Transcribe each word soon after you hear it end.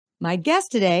My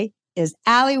guest today is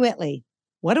Allie Whitley.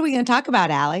 What are we going to talk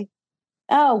about, Allie?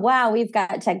 Oh, wow. We've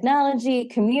got technology,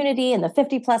 community, and the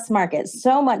 50-plus market.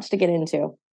 So much to get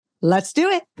into. Let's do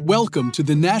it. Welcome to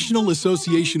the National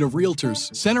Association of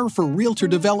Realtors Center for Realtor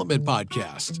Development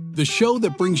podcast, the show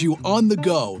that brings you on the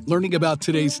go, learning about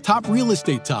today's top real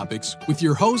estate topics with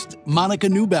your host, Monica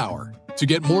Neubauer. To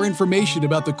get more information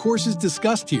about the courses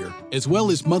discussed here, as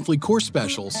well as monthly course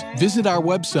specials, visit our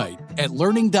website at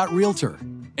learning.realtor.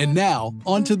 And now,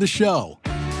 on to the show.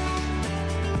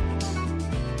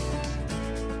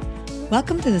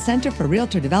 Welcome to the Center for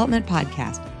Realtor Development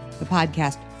podcast, the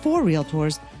podcast for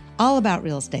realtors, all about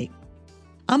real estate.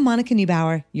 I'm Monica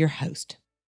Neubauer, your host.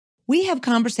 We have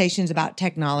conversations about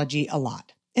technology a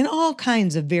lot, in all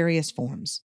kinds of various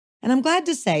forms. And I'm glad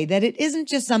to say that it isn't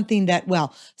just something that,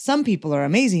 some people are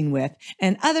amazing with,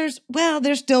 and others,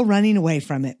 they're still running away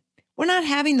from it. We're not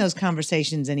having those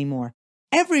conversations anymore.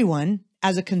 Everyone,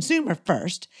 as a consumer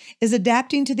first, is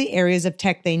adapting to the areas of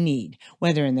tech they need,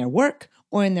 whether in their work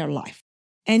or in their life.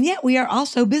 And yet we are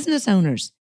also business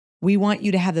owners. We want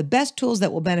you to have the best tools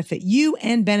that will benefit you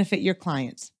and benefit your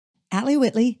clients. Allie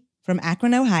Whitley from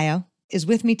Akron, Ohio, is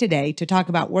with me today to talk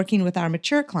about working with our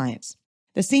mature clients.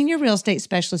 The Senior Real Estate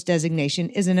Specialist Designation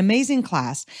is an amazing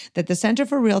class that the Center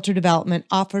for Realtor Development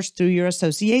offers through your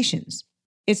associations.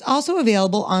 It's also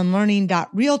available on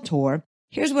learning.realtor.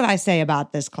 Here's what I say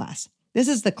about this class. This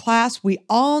is the class we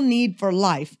all need for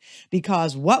life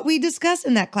because what we discuss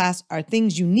in that class are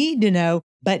things you need to know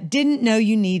but didn't know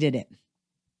you needed it.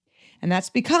 And that's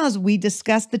because we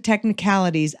discuss the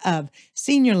technicalities of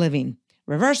senior living,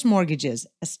 reverse mortgages,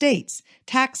 estates,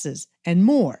 taxes, and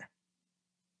more.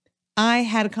 I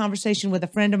had a conversation with a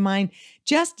friend of mine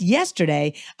just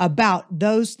yesterday about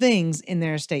those things in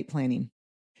their estate planning.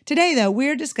 Today, though,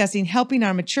 we're discussing helping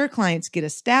our mature clients get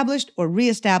established or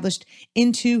reestablished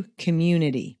into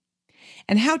community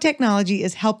and how technology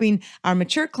is helping our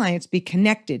mature clients be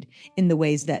connected in the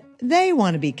ways that they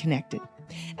want to be connected.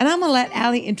 And I'm going to let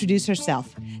Allie introduce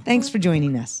herself. Thanks for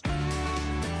joining us.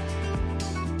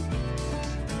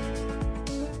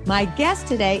 My guest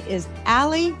today is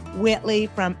Allie Whitley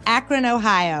from Akron,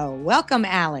 Ohio. Welcome,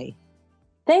 Allie.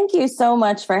 Thank you so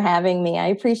much for having me. I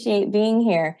appreciate being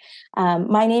here.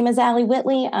 My name is Allie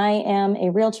Whitley. I am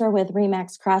a realtor with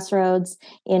RE/MAX Crossroads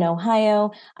in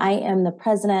Ohio. I am the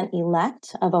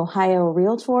president-elect of Ohio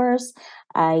Realtors.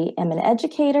 I am an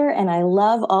educator and I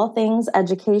love all things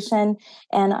education.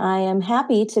 And I am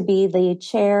happy to be the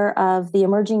chair of the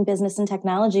Emerging Business and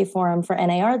Technology Forum for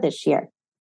NAR this year.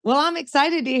 Well, I'm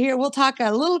excited to hear. We'll talk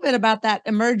a little bit about that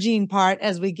emerging part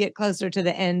as we get closer to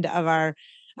the end of our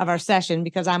session,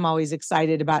 because I'm always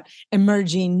excited about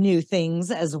emerging new things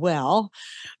as well.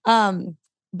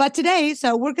 But today,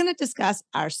 so we're going to discuss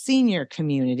our senior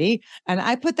community. And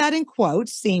I put that in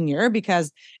quotes, senior,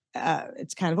 because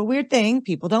it's kind of a weird thing.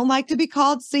 People don't like to be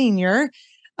called senior,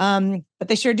 but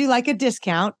they sure do like a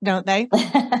discount, don't they?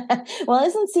 Well,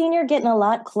 isn't senior getting a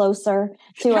lot closer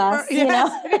to us,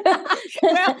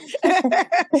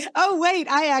 Oh, wait,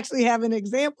 I actually have an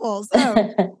example.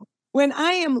 So when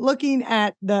I am looking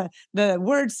at the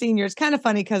word senior, it's kind of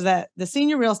funny because the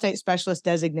Senior Real Estate Specialist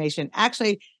Designation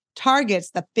actually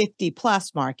targets the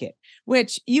 50-plus market,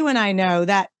 which you and I know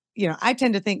that, I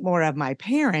tend to think more of my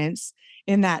parents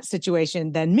in that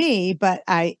situation than me, but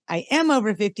I am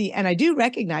over 50 and I do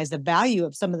recognize the value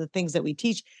of some of the things that we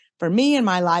teach for me in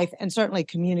my life and certainly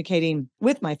communicating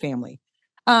with my family.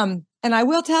 And I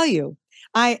will tell you,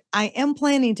 I am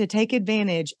planning to take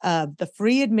advantage of the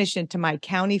free admission to my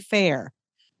county fair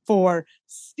for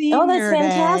senior Oh, that's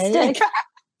fantastic. day.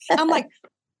 I'm like,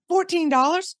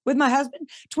 $14 with my husband,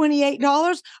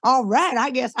 $28. All right, I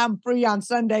guess I'm free on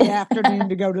Sunday afternoon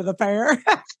to go to the fair.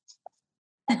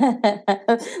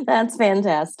 That's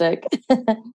fantastic.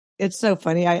 It's so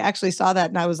funny. I actually saw that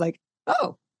and I was like,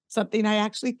 oh, something I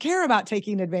actually care about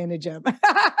taking advantage of.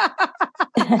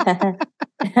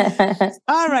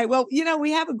 All right. Well,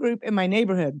 we have a group in my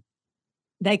neighborhood.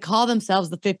 They call themselves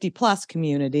the 50-plus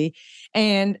community.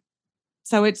 And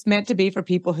so it's meant to be for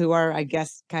people who are, I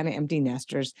guess, kind of empty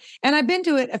nesters. And I've been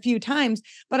to it a few times,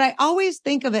 but I always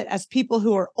think of it as people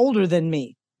who are older than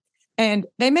me. And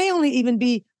they may only even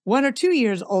be 1 or 2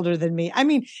 years older than me. I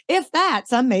mean, if that,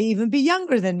 some may even be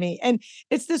younger than me. And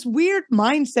it's this weird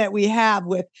mindset we have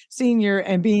with senior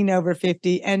and being over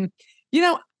 50. And,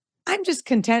 I'm just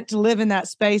content to live in that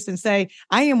space and say,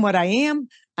 I am what I am.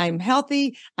 I'm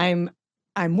healthy. I'm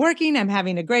working. I'm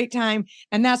having a great time.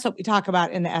 And that's what we talk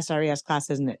about in the SRES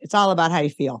class, isn't it? It's all about how you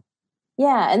feel.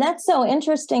 Yeah, and that's so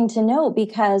interesting to note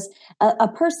because a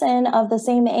person of the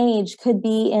same age could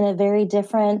be in a very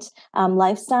different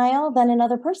lifestyle than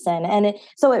another person. And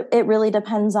it really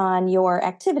depends on your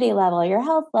activity level, your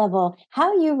health level,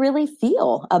 how you really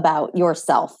feel about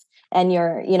yourself and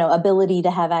your, ability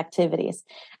to have activities.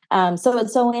 So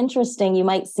it's so interesting. You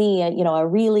might see a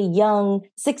really young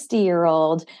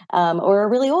 60-year-old or a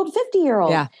really old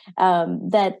 50-year-old Yeah.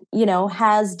 that,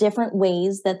 has different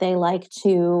ways that they like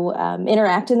to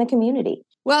interact in the community.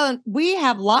 Well, we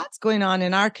have lots going on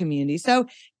in our community. So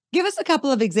give us a couple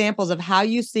of examples of how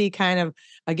you see kind of,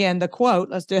 again, the quote,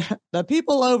 let's do the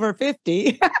people over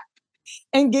 50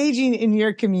 engaging in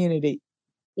your community.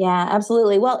 Yeah,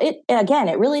 absolutely. Well, it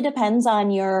really depends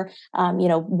on your,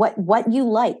 what you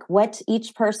like, what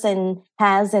each person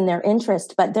has in their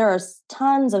interest. But there are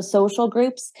tons of social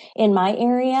groups in my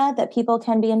area that people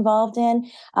can be involved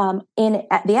in.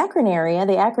 At the Akron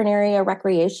area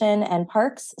Recreation and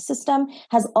Parks system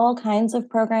has all kinds of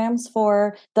programs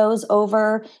for those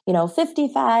over,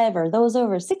 55 or those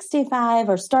over 65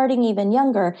 or starting even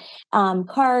younger.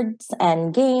 Cards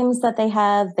and games that they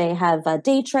have. They have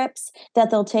day trips that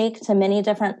they'll take to many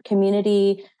different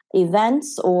community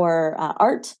events or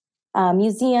art,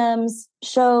 museums,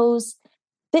 shows,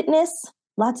 fitness,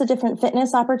 lots of different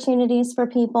fitness opportunities for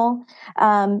people.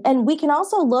 And we can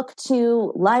also look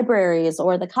to libraries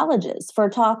or the colleges for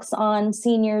talks on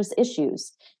seniors'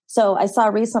 issues. So I saw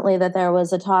recently that there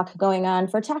was a talk going on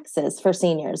for taxes for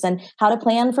seniors and how to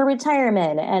plan for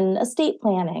retirement and estate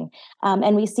planning.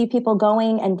 And we see people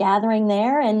going and gathering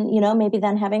there and, maybe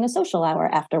then having a social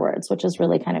hour afterwards, which is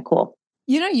really kind of cool.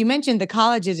 You mentioned the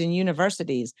colleges and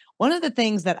universities. One of the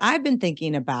things that I've been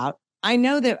thinking about, I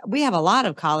know that we have a lot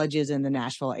of colleges in the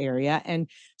Nashville area, and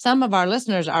some of our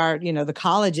listeners are, the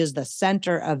college is the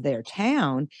center of their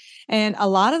town. And a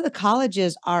lot of the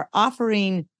colleges are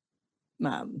offering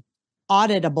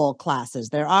auditable classes.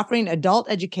 They're offering adult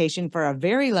education for a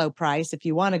very low price if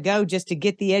you want to go just to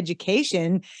get the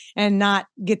education and not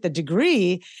get the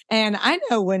degree. And I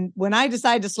know when I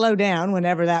decide to slow down,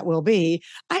 whenever that will be,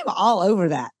 I'm all over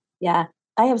that. Yeah.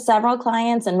 I have several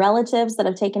clients and relatives that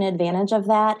have taken advantage of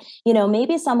that.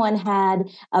 Maybe someone had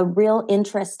a real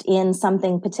interest in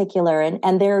something particular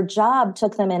and their job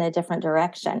took them in a different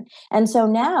direction. And so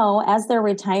now, as they're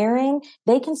retiring,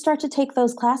 they can start to take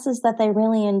those classes that they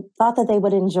really thought that they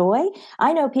would enjoy.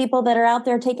 I know people that are out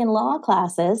there taking law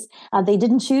classes. They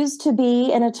didn't choose to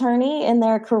be an attorney in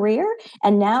their career,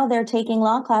 and now they're taking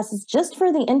law classes just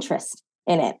for the interest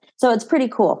in it. So it's pretty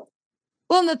cool.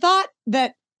 Well, and the thought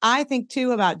that I think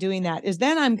too about doing that is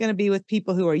then I'm going to be with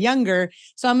people who are younger.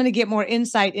 So I'm going to get more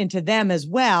insight into them as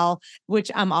well,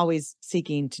 which I'm always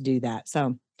seeking to do that.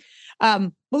 So,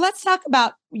 well, let's talk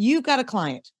about, you've got a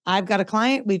client. I've got a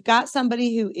client. We've got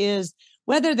somebody who is,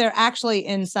 whether they're actually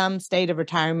in some state of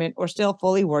retirement or still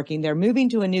fully working, they're moving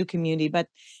to a new community, but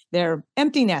they're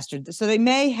empty nesters. So they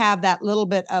may have that little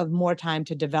bit of more time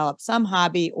to develop some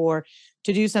hobby or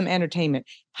to do some entertainment.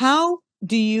 How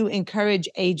do you encourage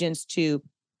agents to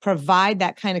provide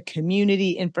that kind of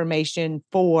community information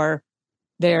for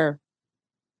their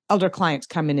elder clients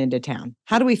coming into town?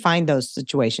 How do we find those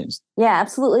situations? Yeah,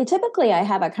 absolutely. Typically, I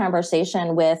have a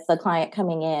conversation with the client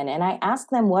coming in and I ask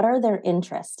them what are their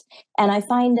interests, and I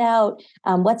find out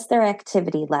what's their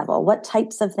activity level, what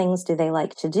types of things do they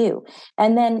like to do.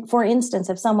 And then, for instance,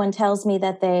 if someone tells me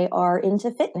that they are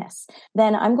into fitness,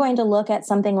 then I'm going to look at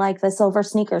something like the Silver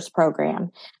Sneakers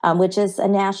program, which is a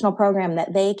national program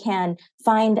that they can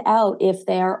find out if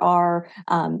there are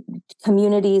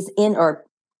communities in or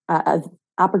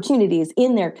opportunities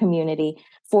in their community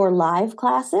for live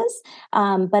classes.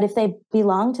 But if they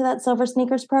belong to that Silver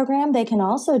Sneakers program, they can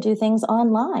also do things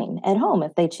online at home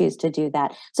if they choose to do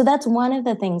that. So that's one of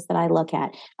the things that I look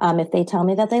at. If they tell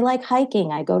me that they like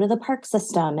hiking, I go to the park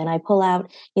system and I pull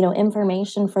out,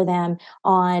 information for them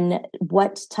on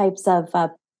what types of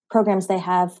programs they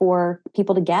have for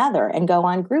people to gather and go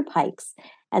on group hikes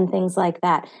and things like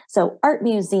that. So art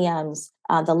museums,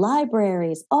 the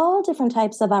libraries, all different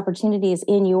types of opportunities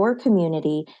in your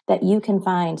community that you can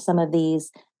find some of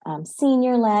these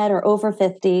senior-led or over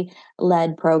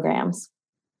 50-led programs.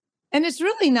 And it's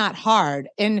really not hard.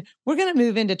 And we're going to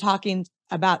move into talking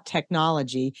about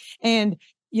technology. And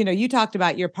you talked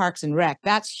about your Parks and Rec.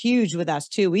 That's huge with us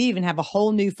too. We even have a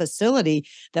whole new facility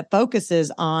that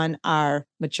focuses on our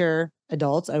mature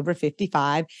adults over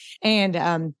 55.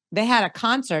 And they had a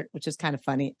concert, which is kind of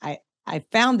funny. I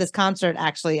found this concert,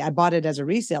 actually, I bought it as a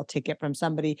resale ticket from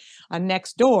somebody on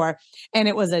Nextdoor, and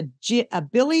it was a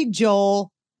Billy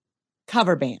Joel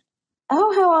cover band.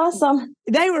 Oh, how awesome.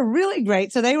 They were really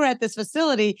great. So they were at this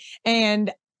facility,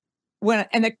 and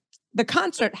the the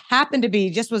concert happened to be,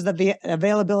 just was the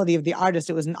availability of the artist.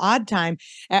 It was an odd time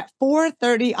at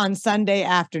 4:30 on Sunday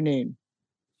afternoon.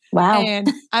 Wow. And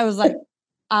I was like,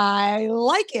 I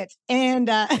like it. And,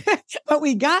 but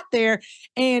we got there,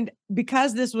 and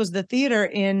because this was the theater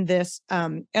in this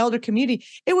elder community,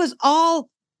 it was all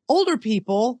older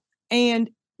people, and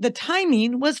the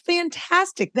timing was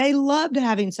fantastic. They loved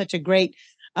having such a great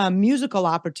musical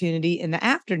opportunity in the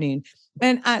afternoon.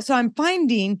 And so I'm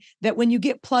finding that when you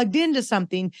get plugged into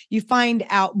something, you find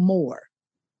out more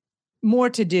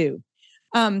to do.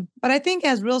 But I think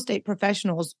as real estate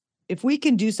professionals, if we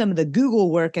can do some of the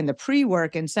Google work and the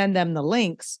pre-work and send them the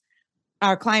links,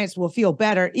 our clients will feel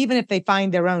better, even if they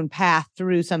find their own path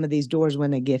through some of these doors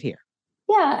when they get here.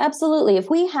 Yeah, absolutely. If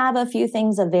we have a few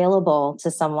things available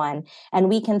to someone and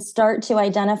we can start to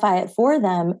identify it for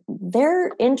them,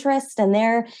 their interest and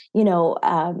their,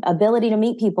 ability to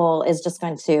meet people is just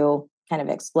going to kind of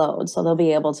explode. So they'll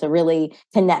be able to really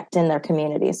connect in their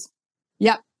communities.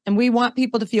 Yep. And we want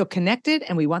people to feel connected,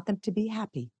 and we want them to be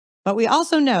happy. But we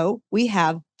also know we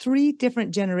have 3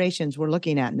 different generations we're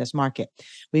looking at in this market.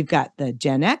 We've got the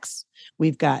Gen X,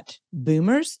 we've got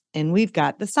boomers, and we've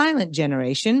got the silent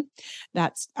generation.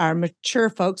 That's our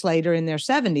mature folks later in their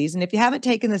 70s. And if you haven't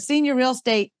taken the senior real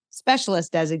estate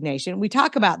specialist designation, we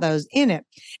talk about those in it.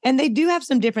 And they do have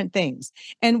some different things.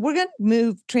 And we're going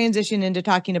to transition into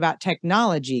talking about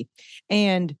technology.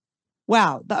 And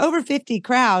wow, the over 50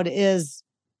 crowd is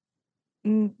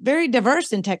very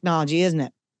diverse in technology, isn't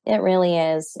it? It really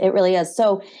is. It really is.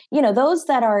 So, those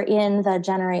that are in the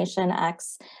Generation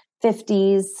X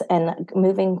 50s and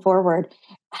moving forward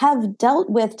have dealt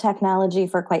with technology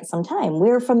for quite some time.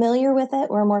 We're familiar with it.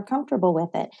 We're more comfortable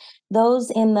with it. Those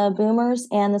in the boomers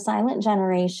and the silent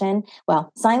generation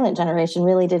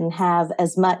really didn't have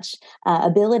as much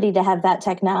ability to have that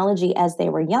technology as they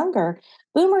were younger.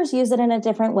 Boomers use it in a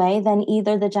different way than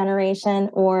either the generation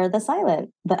or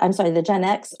the Gen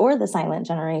X or the silent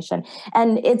generation.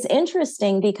 And it's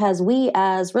interesting because we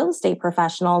as real estate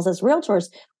professionals, as realtors,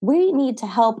 we need to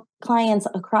help clients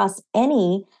across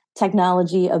any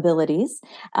technology abilities.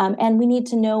 And we need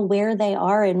to know where they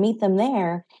are and meet them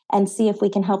there and see if we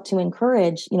can help to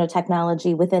encourage,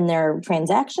 technology within their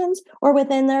transactions or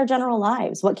within their general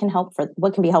lives. What can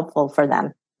be helpful for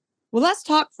them? Well, let's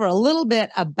talk for a little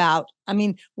bit about,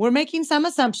 we're making some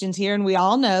assumptions here, and we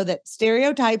all know that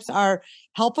stereotypes are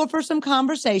helpful for some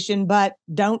conversation, but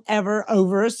don't ever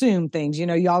overassume things.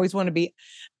 You always want to be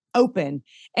open.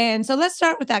 And so let's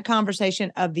start with that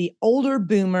conversation of the older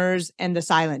boomers and the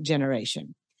silent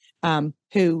generation,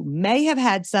 who may have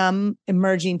had some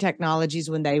emerging technologies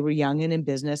when they were young and in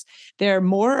business. They're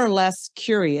more or less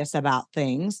curious about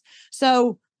things.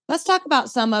 So let's talk about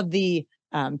some of the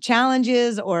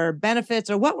challenges or benefits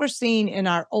or what we're seeing in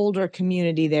our older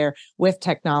community there with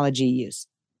technology use.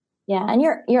 Yeah, and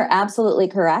you're absolutely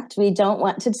correct. We don't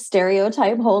want to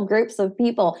stereotype whole groups of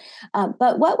people.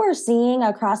 But what we're seeing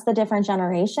across the different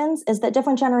generations is that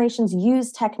different generations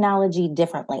use technology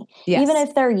differently. Yes. Even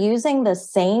if they're using the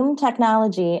same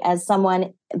technology as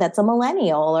someone that's a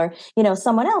millennial or,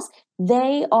 someone else,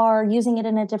 they are using it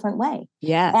in a different way.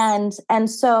 Yes. And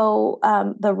so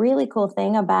the really cool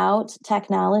thing about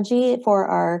technology for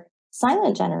our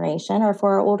silent generation or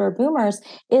for our older boomers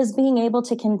is being able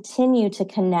to continue to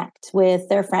connect with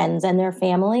their friends and their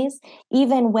families,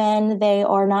 even when they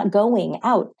are not going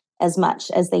out as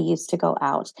much as they used to go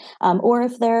out. Or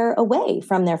if they're away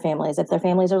from their families, if their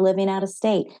families are living out of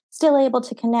state, still able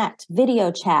to connect, video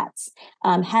chats,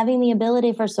 having the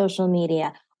ability for social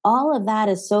media. All of that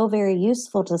is so very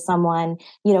useful to someone,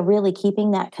 really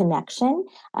keeping that connection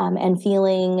and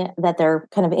feeling that they're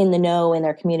kind of in the know in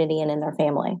their community and in their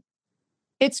family.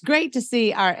 It's great to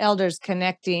see our elders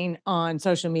connecting on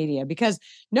social media because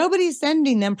nobody's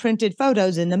sending them printed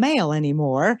photos in the mail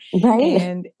anymore.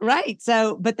 Right.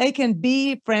 So, but they can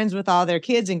be friends with all their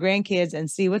kids and grandkids and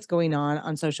see what's going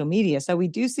on social media. So we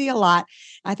do see a lot.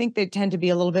 I think they tend to be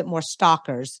a little bit more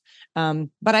stalkers.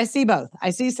 But I see both. I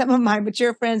see some of my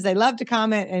mature friends, they love to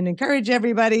comment and encourage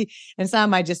everybody. And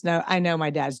some I know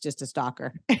my dad's just a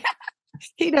stalker.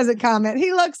 He doesn't comment.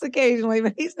 He looks occasionally,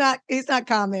 but he's not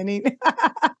commenting.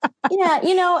 Yeah,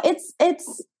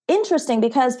 it's interesting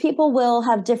because people will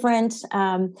have different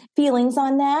feelings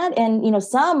on that. And,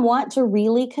 some want to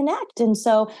really connect. And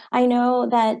so I know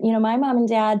that, my mom and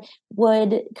dad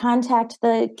would contact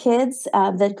the kids,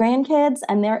 the grandkids,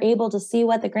 and they're able to see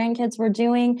what the grandkids were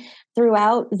doing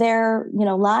throughout their,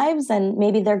 lives. And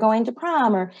maybe they're going to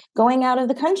prom or going out of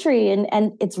the country.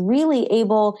 And it's really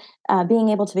being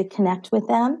able to connect with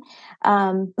them.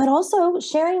 But also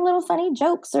sharing little funny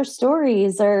jokes or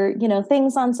stories or,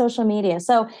 things on social media.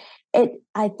 So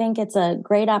I think it's a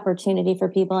great opportunity for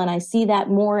people. And I see that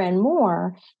more and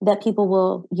more, that people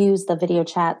will use the video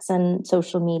chats and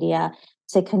social media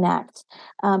to connect.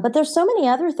 But there's so many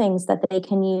other things that they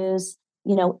can use,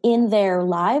 in their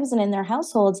lives and in their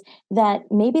households that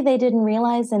maybe they didn't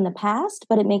realize in the past,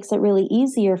 but it makes it really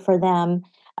easier for them,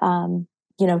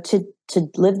 to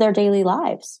live their daily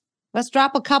lives. Let's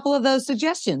drop a couple of those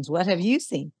suggestions. What have you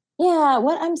seen? Yeah,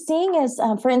 what I'm seeing is,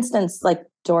 for instance, like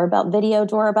video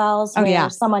doorbells, where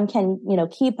someone can,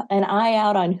 keep an eye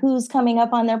out on who's coming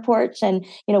up on their porch, and,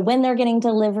 when they're getting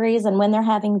deliveries and when they're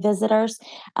having visitors.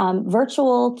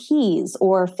 Virtual keys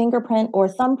or fingerprint or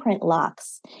thumbprint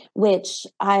locks, which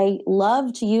I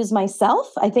love to use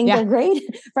myself. I think they're great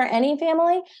for any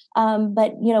family.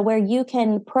 But, where you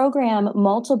can program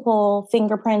multiple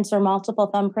fingerprints or multiple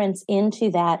thumbprints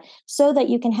into that, so that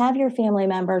you can have your family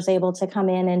members able to come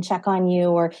in and check on you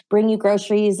or bring you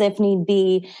groceries if need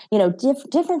be,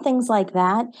 different things like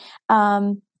that.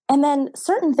 And then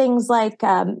certain things like,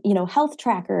 health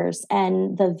trackers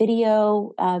and the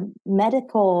video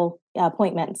medical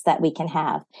appointments that we can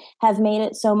have made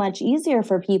it so much easier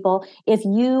for people. If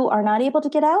you are not able to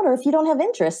get out, or if you don't have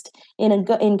interest in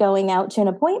going out to an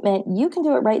appointment, you can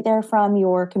do it right there from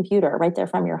your computer, right there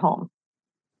from your home.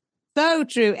 So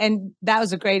true. And that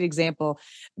was a great example.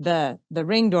 The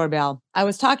Ring doorbell. I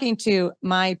was talking to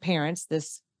my parents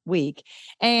this week,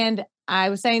 and I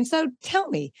was saying, so tell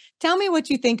me what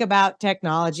you think about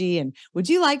technology. And would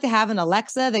you like to have an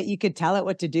Alexa that you could tell it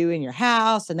what to do in your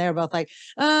house? And they were both like,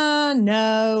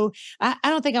 no, I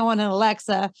don't think I want an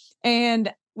Alexa.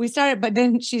 And we started, but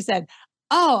then she said,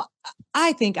 oh,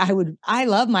 I think I would. I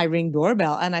love my Ring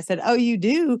doorbell. And I said, oh, you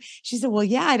do? She said, well,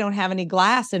 yeah, I don't have any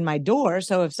glass in my door.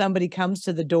 So if somebody comes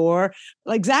to the door,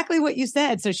 exactly what you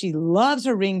said. So she loves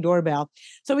her Ring doorbell.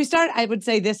 So I would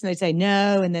say this and they'd say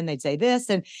no. And then they'd say this.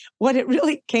 And what it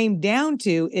really came down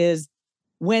to is,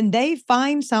 when they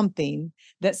find something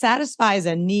that satisfies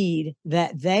a need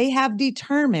that they have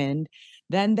determined,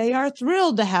 then they are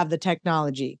thrilled to have the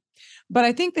technology. But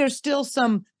I think there's still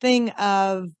something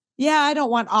of, I don't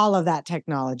want all of that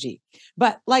technology.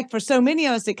 But like for so many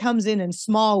of us, it comes in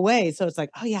small ways. So it's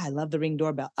like, oh yeah, I love the Ring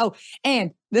doorbell. Oh,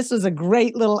 and this was a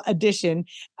great little addition.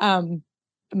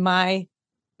 My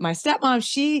stepmom,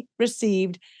 she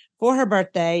received for her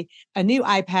birthday a new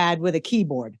iPad with a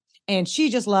keyboard. And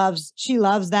she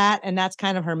loves that. And that's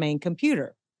kind of her main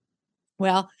computer.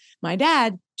 Well, my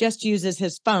dad just uses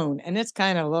his phone, and it's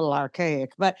kind of a little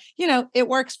archaic, but it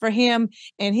works for him.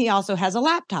 And he also has a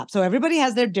laptop. So everybody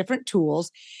has their different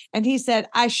tools. And he said,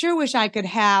 I sure wish I could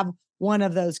have one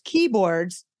of those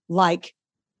keyboards like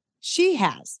she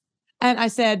has. And I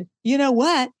said, you know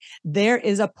what? There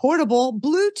is a portable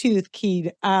Bluetooth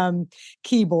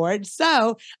keyboard.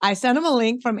 So I sent him a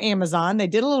link from Amazon. They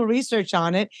did a little research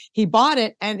on it. He bought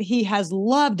it and he has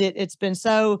loved it. It's been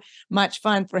so much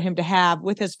fun for him to have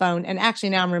with his phone. And actually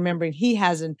now I'm remembering he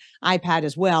has an iPad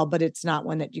as well, but it's not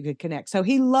one that you could connect. So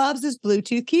he loves his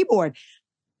Bluetooth keyboard.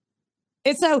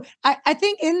 And so I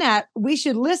think in that we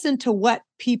should listen to what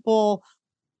people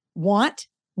want,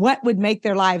 what would make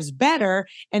their lives better.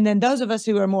 And then those of us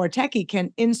who are more techie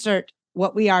can insert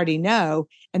what we already know.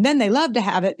 And then they love to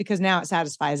have it because now it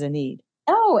satisfies a need.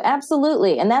 Oh,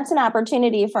 absolutely. And that's an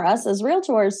opportunity for us as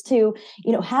realtors to,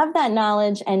 have that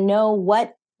knowledge and know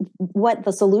what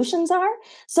the solutions are,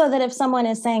 so that if someone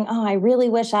is saying, oh, I really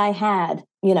wish I had,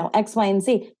 X, Y, and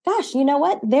Z, gosh, you know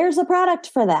what? There's a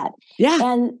product for that. Yeah.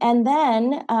 And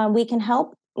then we can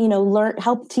help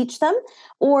help teach them,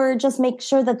 or just make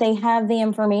sure that they have the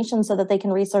information so that they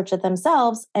can research it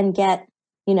themselves and get,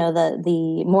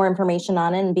 the more information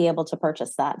on it and be able to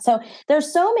purchase that. So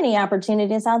there's so many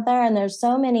opportunities out there, and there's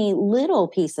so many little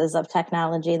pieces of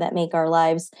technology that make our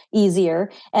lives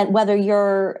easier. And whether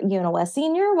you're, a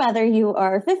senior, whether you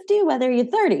are 50, whether you're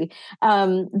 30,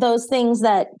 those things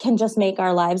that can just make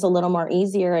our lives a little more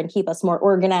easier and keep us more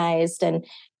organized. And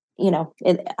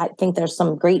I think there's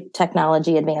some great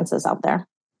technology advances out there.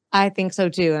 I think so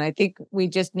too. And I think we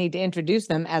just need to introduce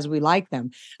them as we like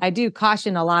them. I do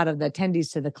caution a lot of the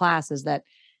attendees to the classes that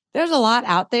there's a lot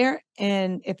out there.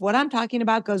 And if what I'm talking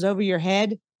about goes over your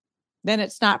head, then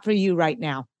it's not for you right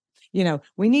now.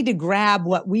 We need to grab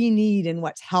what we need and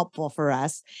what's helpful for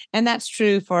us. And that's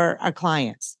true for our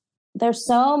clients. There's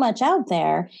so much out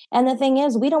there. And the thing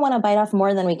is, we don't want to bite off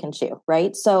more than we can chew,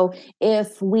 right? So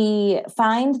if we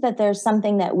find that there's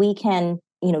something that we can,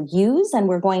 use, and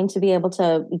we're going to be able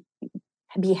to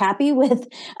be happy with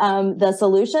the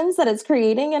solutions that it's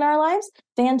creating in our lives,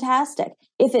 fantastic.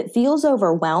 If it feels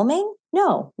overwhelming,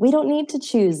 no, we don't need to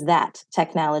choose that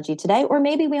technology today, or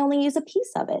maybe we only use a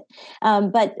piece of it.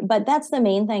 But that's the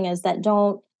main thing, is that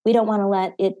don't We don't want to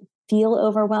let it feel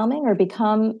overwhelming or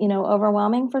become,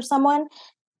 overwhelming for someone.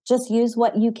 Just use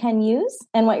what you can use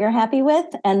and what you're happy with,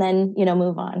 and then,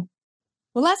 move on.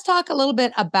 Well, let's talk a little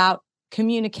bit about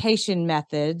communication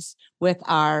methods with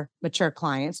our mature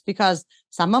clients, because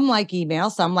some of them like email,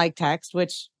 some like text,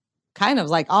 which kind of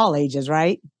like all ages,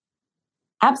 right?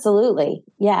 Absolutely.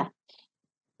 Yeah.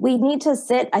 We need to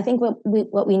sit. I think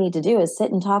what we need to do is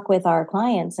sit and talk with our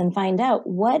clients and find out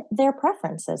what their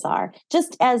preferences are,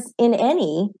 just as in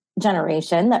any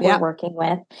generation that we're working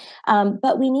with.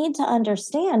 But we need to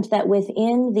understand that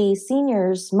within the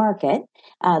seniors market,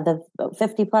 the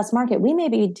 50 plus market, we may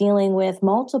be dealing with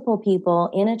multiple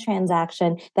people in a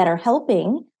transaction that are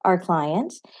helping our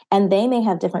client, and they may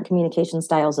have different communication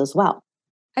styles as well.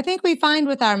 I think we find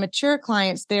with our mature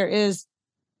clients, there is,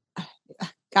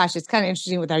 gosh, it's kind of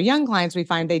interesting. With our young clients, we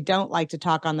find they don't like to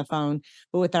talk on the phone.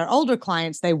 But with our older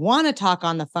clients, they want to talk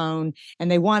on the phone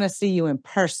and they want to see you in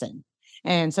person.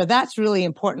 And so that's really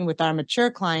important with our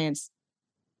mature clients.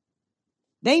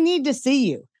 They need to see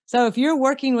you. So if you're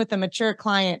working with a mature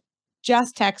client,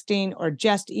 just texting or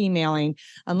just emailing,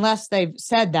 unless they've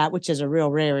said that, which is a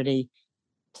real rarity,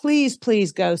 please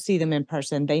go see them in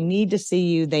person. They need to see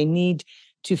you. They need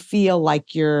to feel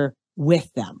like you're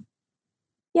with them.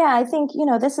 Yeah, I think,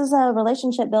 this is a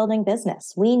relationship building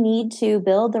business. We need to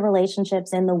build the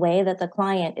relationships in the way that the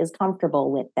client is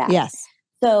comfortable with that. Yes.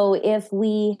 So if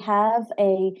we have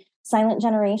a silent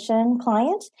generation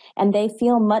client and they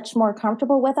feel much more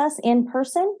comfortable with us in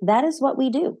person, that is what we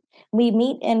do. We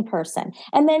meet in person.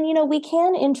 And then, we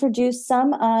can introduce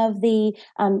some of the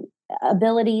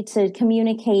ability to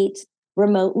communicate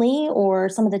remotely, or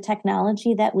some of the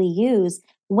technology that we use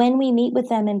when we meet with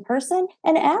them in person,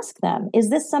 and ask them, is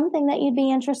this something that you'd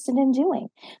be interested in doing?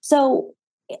 So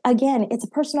again, it's a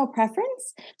personal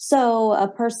preference. So a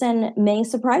person may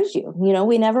surprise you.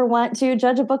 We never want to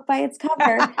judge a book by its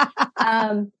cover.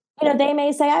 They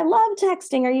may say, I love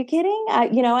texting. Are you kidding?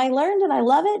 I learned and I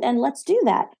love it, and let's do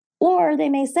that. Or they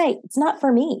may say, it's not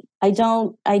for me. I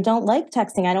don't like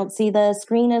texting. I don't see the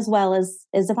screen as well as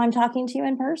if I'm talking to you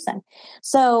in person.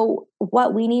 So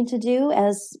what we need to do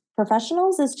as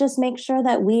professionals is just make sure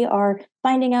that we are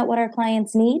finding out what our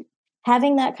clients need,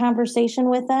 having that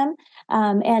conversation with them,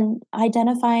 and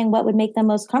identifying what would make them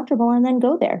most comfortable, and then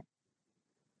go there.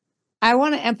 I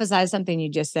want to emphasize something you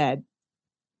just said.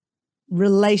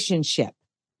 Relationship.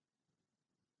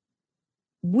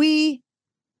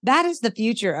 That is the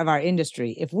future of our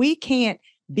industry. If we can't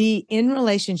be in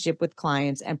relationship with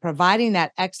clients and providing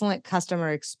that excellent customer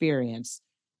experience,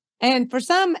 and for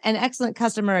some, an excellent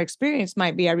customer experience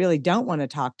might be, I really don't want to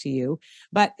talk to you.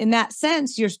 But in that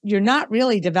sense, you're not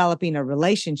really developing a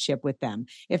relationship with them.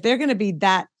 If they're going to be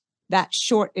that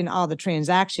short in all the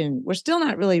transaction, we're still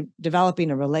not really developing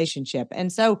a relationship.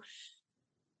 And so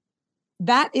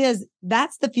that's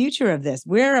the future of this.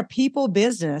 We're a people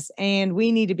business, and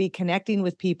we need to be connecting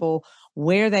with people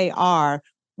where they are,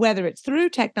 whether it's through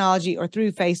technology or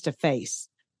through face-to-face.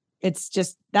 It's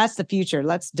just, that's the future.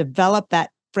 Let's develop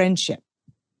that friendship.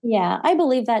 Yeah, I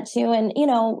believe that too. And,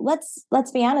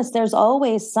 let's be honest, there's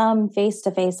always some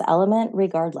face-to-face element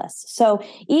regardless. So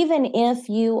even if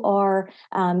you are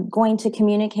going to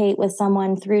communicate with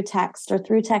someone through text or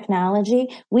through technology,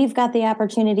 we've got the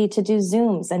opportunity to do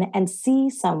Zooms and see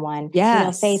someone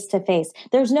face-to-face.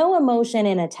 There's no emotion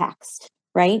in a text,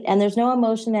 right? And there's no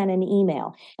emotion in an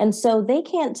email. And so they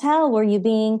can't tell, were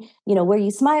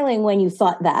you smiling when you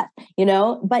thought that,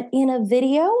 but in a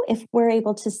video, if we're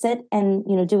able to sit and,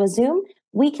 do a Zoom,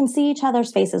 we can see each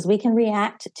other's faces. We can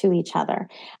react to each other.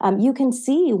 You can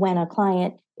see when a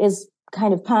client is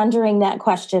kind of pondering that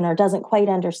question or doesn't quite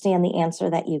understand the answer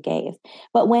that you gave.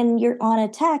 But when you're on a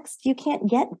text, you can't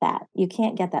get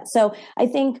that. So I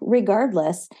think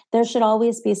regardless, there should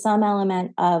always be some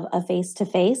element of a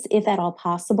face-to-face, if at all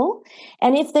possible.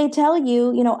 And if they tell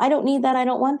you, I don't need that, I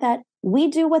don't want that, we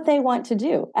do what they want to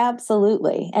do.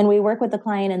 Absolutely. And we work with the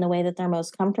client in the way that they're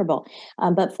most comfortable.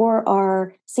 But for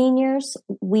our seniors,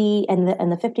 and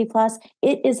the 50 plus,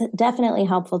 it is definitely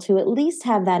helpful to at least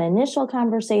have that initial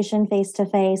conversation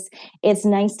face-to-face. It's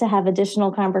nice to have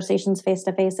additional conversations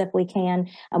face-to-face if we can,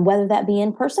 whether that be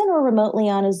in person or remotely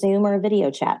on a Zoom or a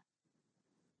video chat.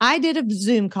 I did a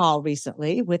Zoom call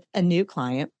recently with a new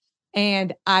client,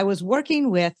 and I was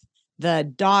working with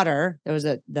the daughter. There was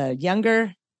the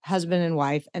younger husband and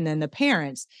wife, and then the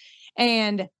parents.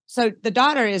 And so the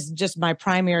daughter is just my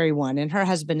primary one, and her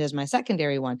husband is my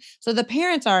secondary one. So the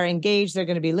parents are engaged. They're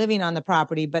going to be living on the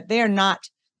property, but they're not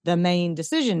the main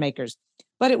decision makers.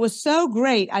 But it was so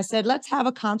great. I said, let's have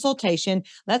a consultation.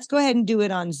 Let's go ahead and do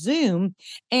it on Zoom.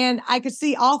 And I could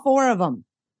see all four of them.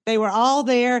 They were all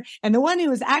there. And the one who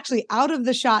was actually out of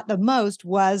the shot the most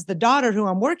was the daughter who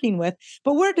I'm working with,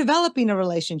 but we're developing a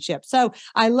relationship. So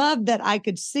I love that I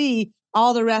could see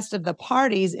all the rest of the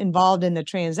parties involved in the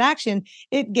transaction.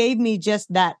 It gave me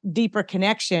just that deeper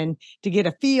connection to get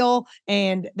a feel.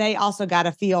 And they also got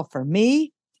a feel for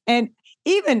me. And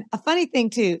even a funny thing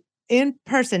too, in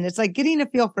person, it's like getting a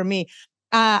feel for me.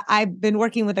 I've been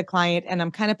working with a client and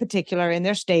I'm kind of particular in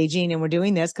their staging, and we're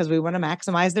doing this because we want to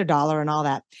maximize their dollar and all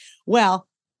that. Well,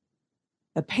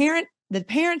 the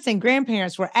parents and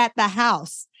grandparents were at the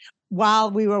house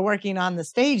while we were working on the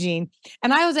staging.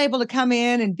 And I was able to come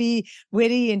in and be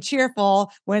witty and cheerful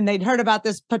when they'd heard about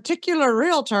this particular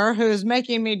realtor who's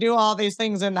making me do all these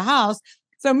things in the house.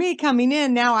 So me coming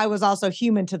in, now I was also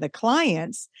human to the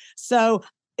clients. So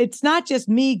it's not just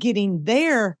me getting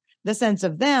the sense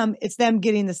of them, it's them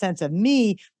getting the sense of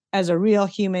me as a real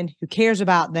human who cares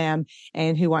about them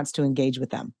and who wants to engage with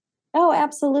them. Oh,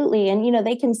 absolutely. And,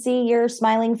 they can see your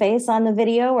smiling face on the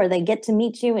video, or they get to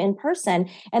meet you in person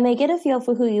and they get a feel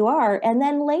for who you are. And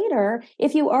then later,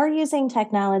 if you are using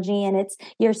technology and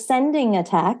you're sending a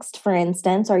text, for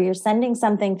instance, or you're sending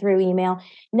something through email,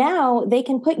 now they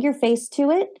can put your face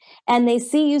to it and they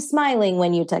see you smiling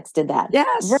when you texted that.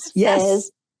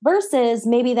 Yes. Versus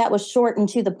maybe that was short and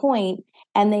to the point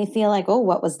and they feel like, oh,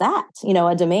 what was that?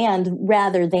 A demand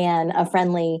rather than a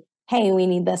friendly, hey, we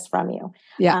need this from you.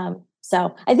 Yeah.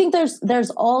 So I think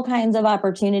there's all kinds of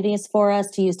opportunities for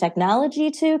us to use technology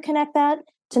to connect that,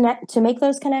 to make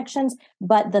those connections,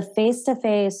 but the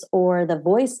face-to-face or the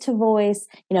voice-to-voice,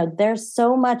 there's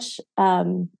so much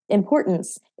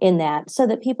importance in that so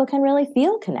that people can really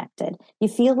feel connected. You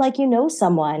feel like you know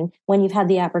someone when you've had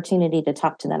the opportunity to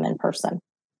talk to them in person.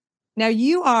 Now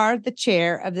you are the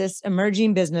chair of this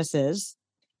Emerging Businesses,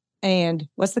 and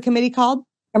what's the committee called?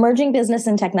 Emerging Business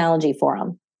and Technology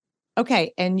Forum.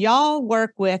 Okay. And y'all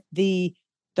work with the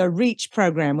REACH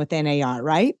program with NAR,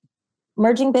 right?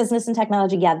 Emerging Business and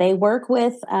Technology. Yeah, they work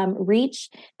with REACH.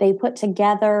 They put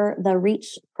together the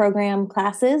REACH program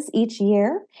classes each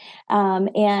year.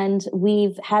 And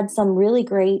we've had some really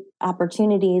great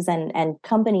opportunities and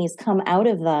companies come out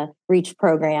of the REACH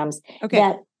programs.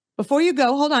 Okay. Before you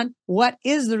go, hold on. What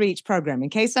is the REACH program? In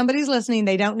case somebody's listening,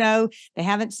 they don't know, they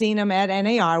haven't seen them at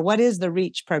NAR. What is the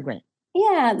REACH program?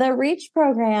 Yeah, the REACH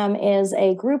program is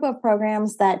a group of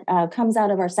programs that comes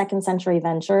out of our Second Century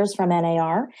Ventures from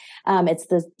NAR. It's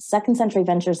the Second Century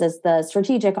Ventures is the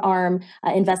strategic arm,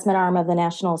 investment arm of the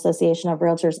National Association of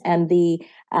Realtors, and the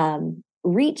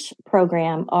REACH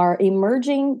program are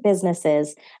emerging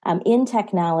businesses in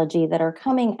technology that are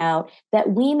coming out that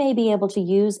we may be able to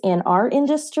use in our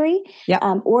industry,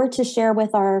 or to share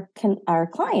with our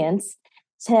clients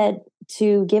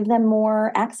to give them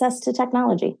more access to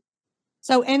technology.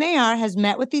 So NAR has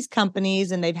met with these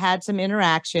companies and they've had some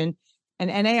interaction, and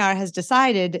NAR has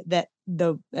decided that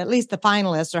at least the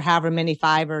finalists, or however many,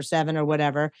 5 or 7 or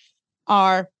whatever,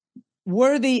 are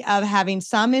worthy of having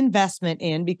some investment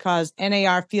in, because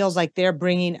NAR feels like they're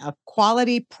bringing a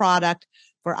quality product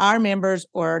for our members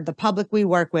or the public we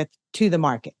work with to the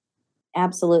market.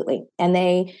 Absolutely. And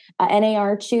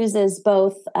NAR chooses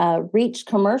both REACH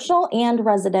commercial and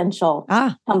residential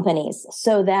companies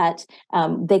so that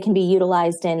they can be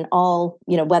utilized in all,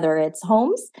 whether it's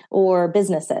homes or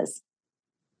businesses.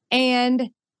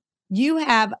 And you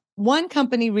have one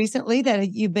company recently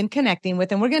that you've been connecting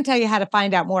with, and we're going to tell you how to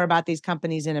find out more about these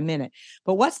companies in a minute.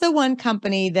 But what's the one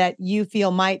company that you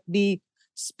feel might be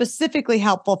specifically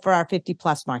helpful for our 50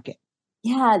 plus market?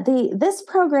 Yeah, this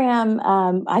program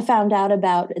I found out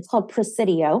about, it's called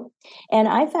Presidio, and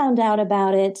I found out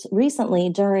about it recently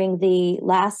during the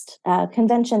last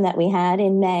convention that we had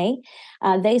in May.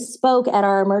 They spoke at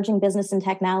our Emerging Business and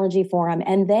Technology Forum,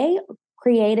 and they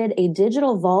created a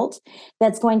digital vault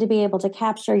that's going to be able to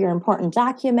capture your important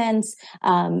documents,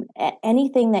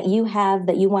 anything that you have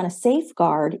that you want to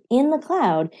safeguard in the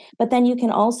cloud, but then you can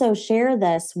also share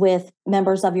this with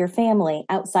members of your family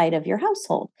outside of your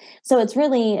household. So it's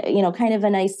really, kind of a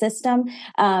nice system.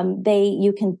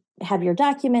 You can have your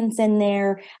documents in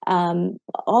there,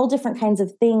 all different kinds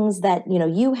of things that,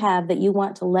 you have that you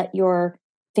want to let your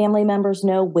family members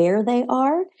know where they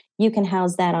are. You can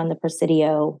house that on the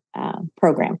Presidio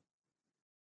program.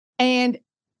 And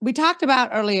we talked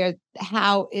about earlier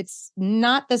how it's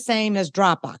not the same as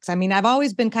Dropbox. I mean, I've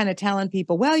always been kind of telling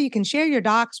people, well, you can share your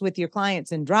docs with your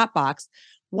clients in Dropbox.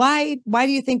 Why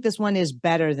do you think this one is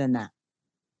better than that?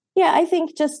 Yeah, I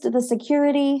think just the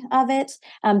security of it.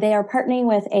 They are partnering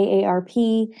with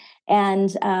AARP, and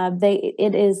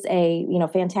it is a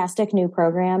fantastic new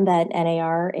program that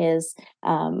NAR is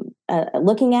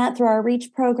looking at through our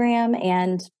REACH program,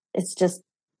 and it's just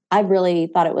I really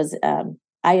thought it was,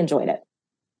 I enjoyed it.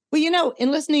 Well,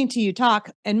 in listening to you talk,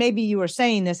 and maybe you were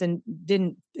saying this and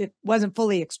it wasn't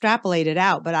fully extrapolated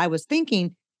out, but I was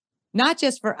thinking, not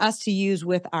just for us to use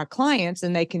with our clients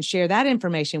and they can share that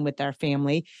information with their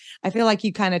family. I feel like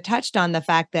you kind of touched on the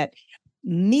fact that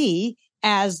me,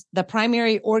 as the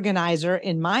primary organizer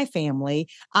in my family,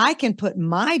 I can put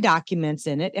my documents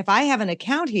in it. If I have an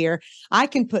account here, I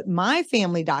can put my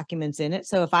family documents in it.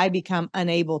 So if I become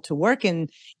unable to work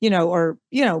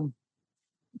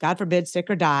God forbid, sick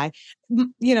or die,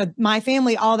 my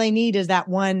family, all they need is that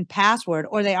one password,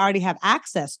 or they already have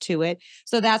access to it.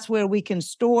 So that's where we can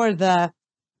store the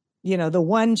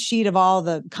one sheet of all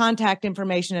the contact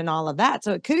information and all of that.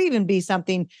 So it could even be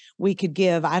something we could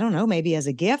give, I don't know, maybe as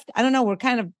a gift. I don't know. We're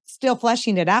kind of still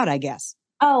fleshing it out, I guess.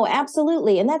 Oh,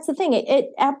 absolutely. And that's the thing.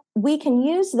 We can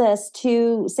use this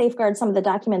to safeguard some of the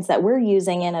documents that we're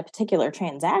using in a particular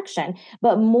transaction.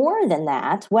 But more than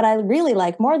that, what I really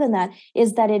like more than that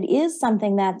is that it is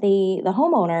something that the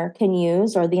homeowner can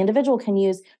use, or the individual can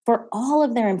use, for all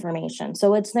of their information.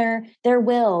 So it's their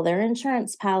will, their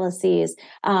insurance policies,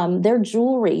 their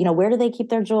jewelry, where do they keep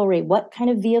their jewelry? What kind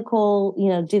of vehicle,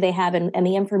 do they have, and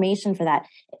the information for that,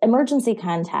 emergency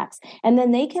contacts. And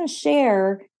then they can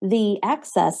share the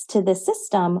access to the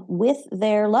system with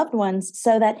their loved ones,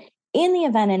 so that in the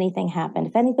event anything happened,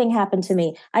 if anything happened to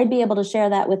me, I'd be able to share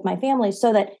that with my family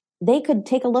so that they could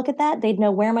take a look at that. They'd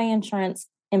know where my insurance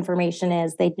information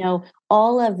is. They'd know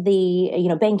all of the,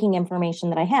 banking information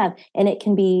that I have, and it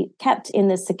can be kept in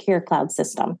this secure cloud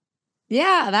system.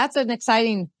 Yeah, that's an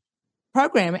exciting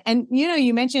program. And,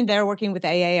 you mentioned they're working with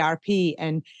AARP,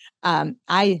 and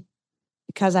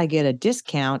because I get a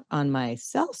discount on my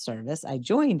cell service, I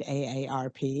joined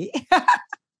AARP.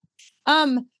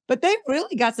 But they've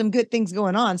really got some good things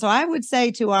going on. So I would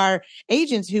say to our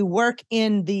agents who work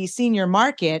in the senior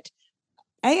market,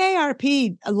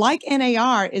 AARP, like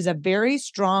NAR, is a very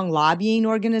strong lobbying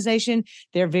organization.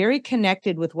 They're very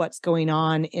connected with what's going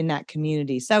on in that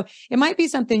community. So it might be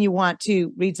something you want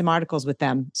to read some articles with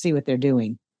them, see what they're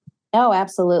doing. Oh,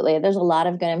 absolutely. There's a lot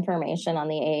of good information on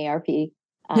the AARP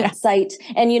site.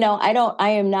 And, I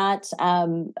am not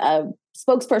a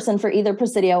spokesperson for either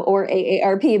Presidio or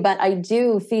AARP, but I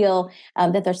do feel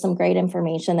that there's some great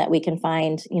information that we can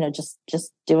find,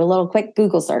 just do a little quick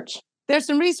Google search. There's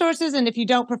some resources. And if you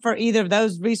don't prefer either of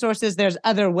those resources, there's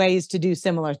other ways to do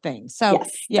similar things. So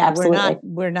yes, yeah, absolutely.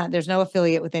 we're not, there's no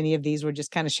affiliate with any of these. We're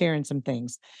just kind of sharing some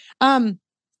things. All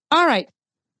right.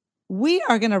 We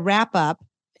are going to wrap up.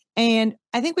 And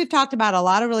I think we've talked about a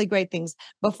lot of really great things.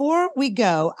 Before we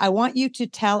go, I want you to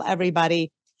tell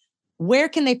everybody, where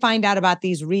can they find out about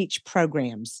these REACH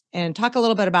programs, and talk a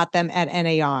little bit about them at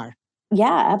NAR.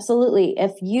 Yeah, absolutely.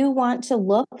 If you want to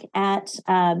look at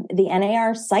the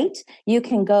NAR site, you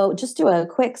can just do a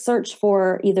quick search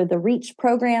for either the REACH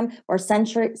program or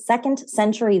Second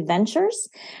Century Ventures.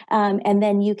 And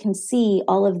then you can see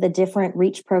all of the different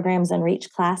REACH programs and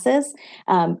REACH classes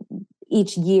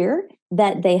each year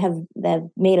that they have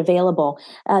made available.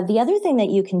 The other thing that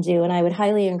you can do, and I would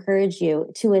highly encourage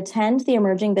you to attend the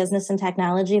Emerging Business and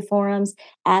Technology Forums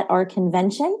at our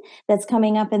convention that's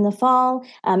coming up in the fall.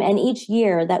 And each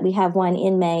year that we have one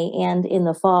in May and in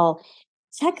the fall,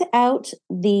 check out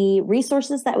the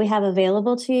resources that we have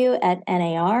available to you at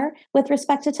NAR with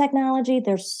respect to technology.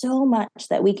 There's so much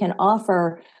that we can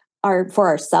offer for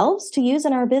ourselves to use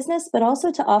in our business, but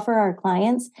also to offer our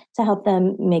clients to help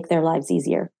them make their lives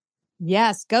easier.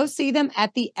 Yes, go see them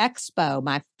at the expo.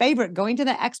 My favorite, going to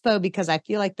the expo, because I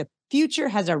feel like the future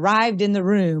has arrived in the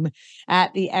room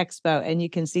at the expo, and you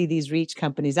can see these REACH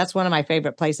companies. That's one of my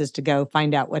favorite places to go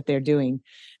find out what they're doing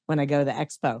when I go to the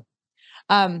expo.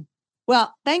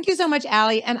 Well, thank you so much,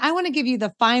 Allie. And I want to give you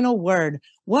the final word.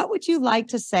 What would you like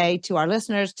to say to our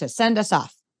listeners to send us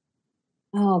off?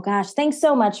 Oh, gosh, thanks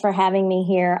so much for having me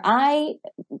here. I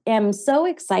am so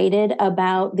excited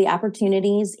about the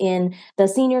opportunities in the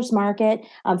seniors market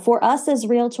for us as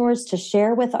realtors to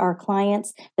share with our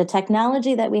clients the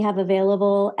technology that we have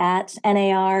available at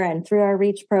NAR and through our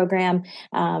REACH program.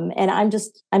 And I'm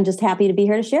just happy to be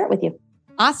here to share it with you.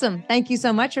 Awesome. Thank you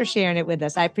so much for sharing it with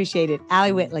us. I appreciate it.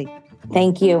 Allie Whitley.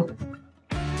 Thank you.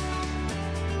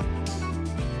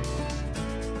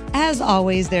 As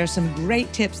always, there are some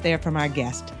great tips there from our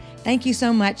guest. Thank you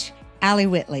so much, Allie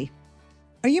Whitley.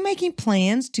 Are you making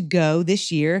plans to go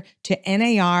this year to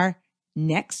NAR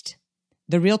Next,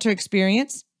 the Realtor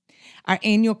Experience, our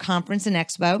annual conference and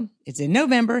expo? It's in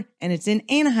November, and it's in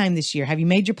Anaheim this year. Have you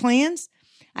made your plans?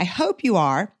 I hope you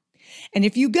are. And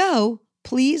if you go,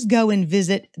 please go and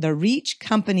visit the REACH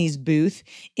Companies booth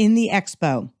in the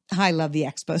expo. I love the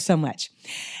expo so much.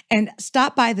 And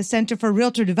stop by the Center for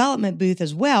Realtor Development booth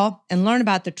as well and learn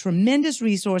about the tremendous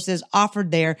resources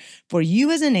offered there for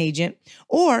you as an agent.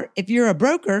 Or if you're a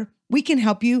broker, we can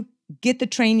help you get the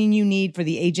training you need for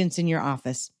the agents in your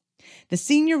office. The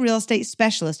Senior Real Estate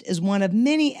Specialist is one of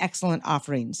many excellent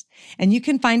offerings, and you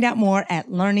can find out more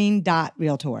at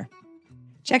learning.realtor.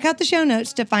 Check out the show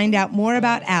notes to find out more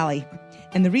about Allie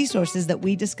and the resources that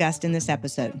we discussed in this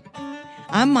episode.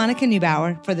 I'm Monica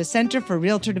Neubauer for the Center for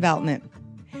Realtor Development.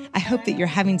 I hope that you're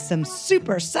having some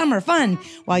super summer fun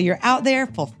while you're out there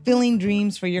fulfilling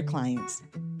dreams for your clients.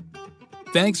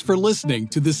 Thanks for listening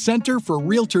to the Center for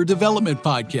Realtor Development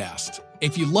podcast.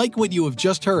 If you like what you have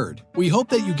just heard, we hope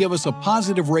that you give us a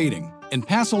positive rating and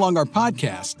pass along our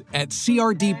podcast at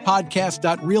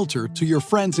crdpodcast.realtor to your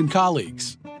friends and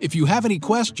colleagues. If you have any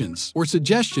questions or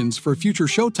suggestions for future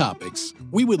show topics,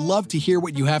 we would love to hear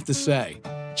what you have to say.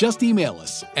 Just email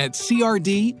us at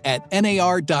crd@nar.realtor.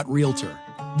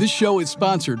 This show is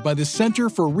sponsored by the Center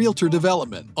for Realtor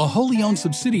Development, a wholly owned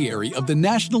subsidiary of the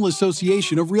National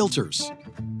Association of Realtors.